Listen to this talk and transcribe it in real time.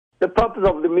The purpose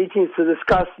of the meeting is to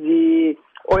discuss the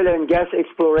oil and gas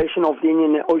exploration of the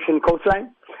Indian Ocean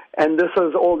coastline. And this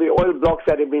is all the oil blocks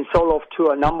that have been sold off to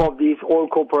a number of these oil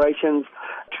corporations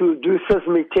to do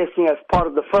seismic testing as part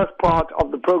of the first part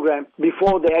of the program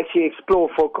before they actually explore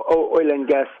for oil and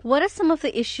gas. What are some of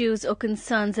the issues or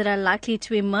concerns that are likely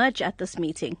to emerge at this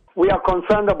meeting? We are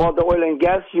concerned about the oil and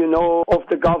gas. You know, off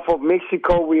the Gulf of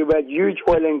Mexico, we've had huge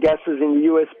oil and gases in the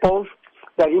U.S. Pulse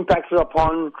that impacts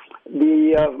upon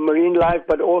the marine life,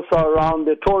 but also around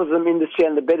the tourism industry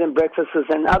and the bed and breakfasts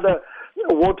and other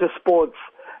water sports.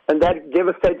 And that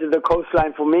devastated the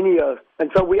coastline for many years. And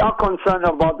so we are concerned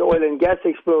about the oil and gas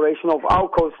exploration of our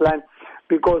coastline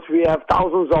because we have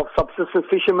thousands of subsistence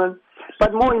fishermen.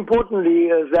 But more importantly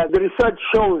is that the research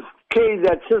shows clearly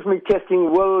that seismic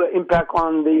testing will impact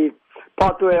on the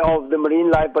pathway of the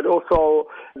marine life, but also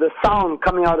the sound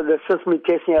coming out of the seismic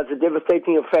testing has a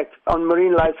devastating effect on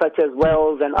marine life such as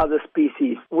whales and other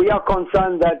species. We are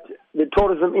concerned that the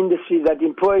tourism industry that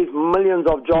employs millions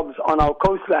of jobs on our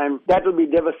coastline, that will be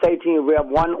devastating if we have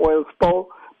one oil spill,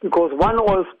 because one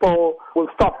oil spill will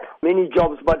stop many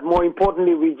jobs, but more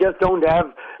importantly, we just don't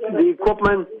have the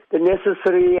equipment, the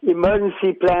necessary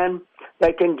emergency plan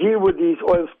that can deal with these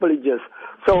oil spillages.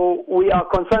 So we are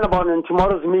concerned about in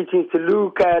tomorrow's meeting to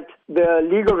look at the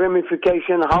legal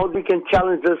ramification, how we can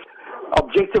challenge this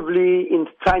objectively in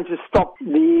trying to stop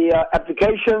the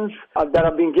applications that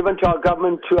are being given to our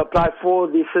government to apply for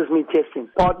the seismic testing.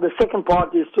 The second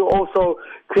part is to also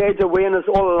create awareness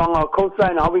all along our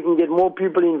coastline, how we can get more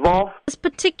people involved. This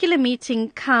particular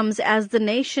meeting comes as the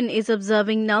nation is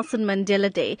observing Nelson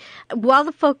Mandela Day. While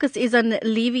the focus is on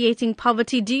alleviating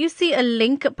poverty, do you see a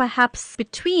link perhaps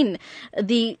between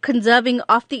the conserving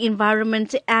of the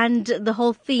environment and the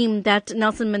whole theme that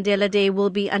Nelson Mandela Day will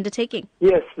be undertaking?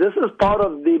 Yes, this is part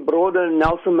of the broader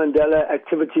Nelson Mandela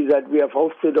activities that we have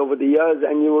hosted over the years,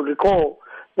 and you will recall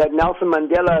that Nelson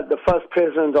Mandela, the first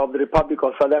president of the Republic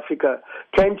of South Africa,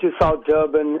 came to South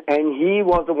Durban, and he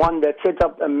was the one that set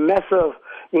up a massive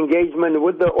engagement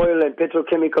with the oil and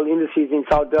petrochemical industries in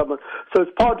South Durban. So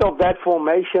it's part of that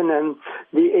formation and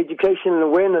the education and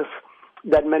awareness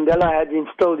that Mandela had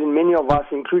instilled in many of us,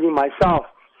 including myself,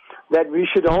 that we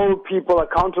should hold people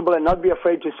accountable and not be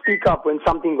afraid to speak up when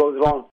something goes wrong.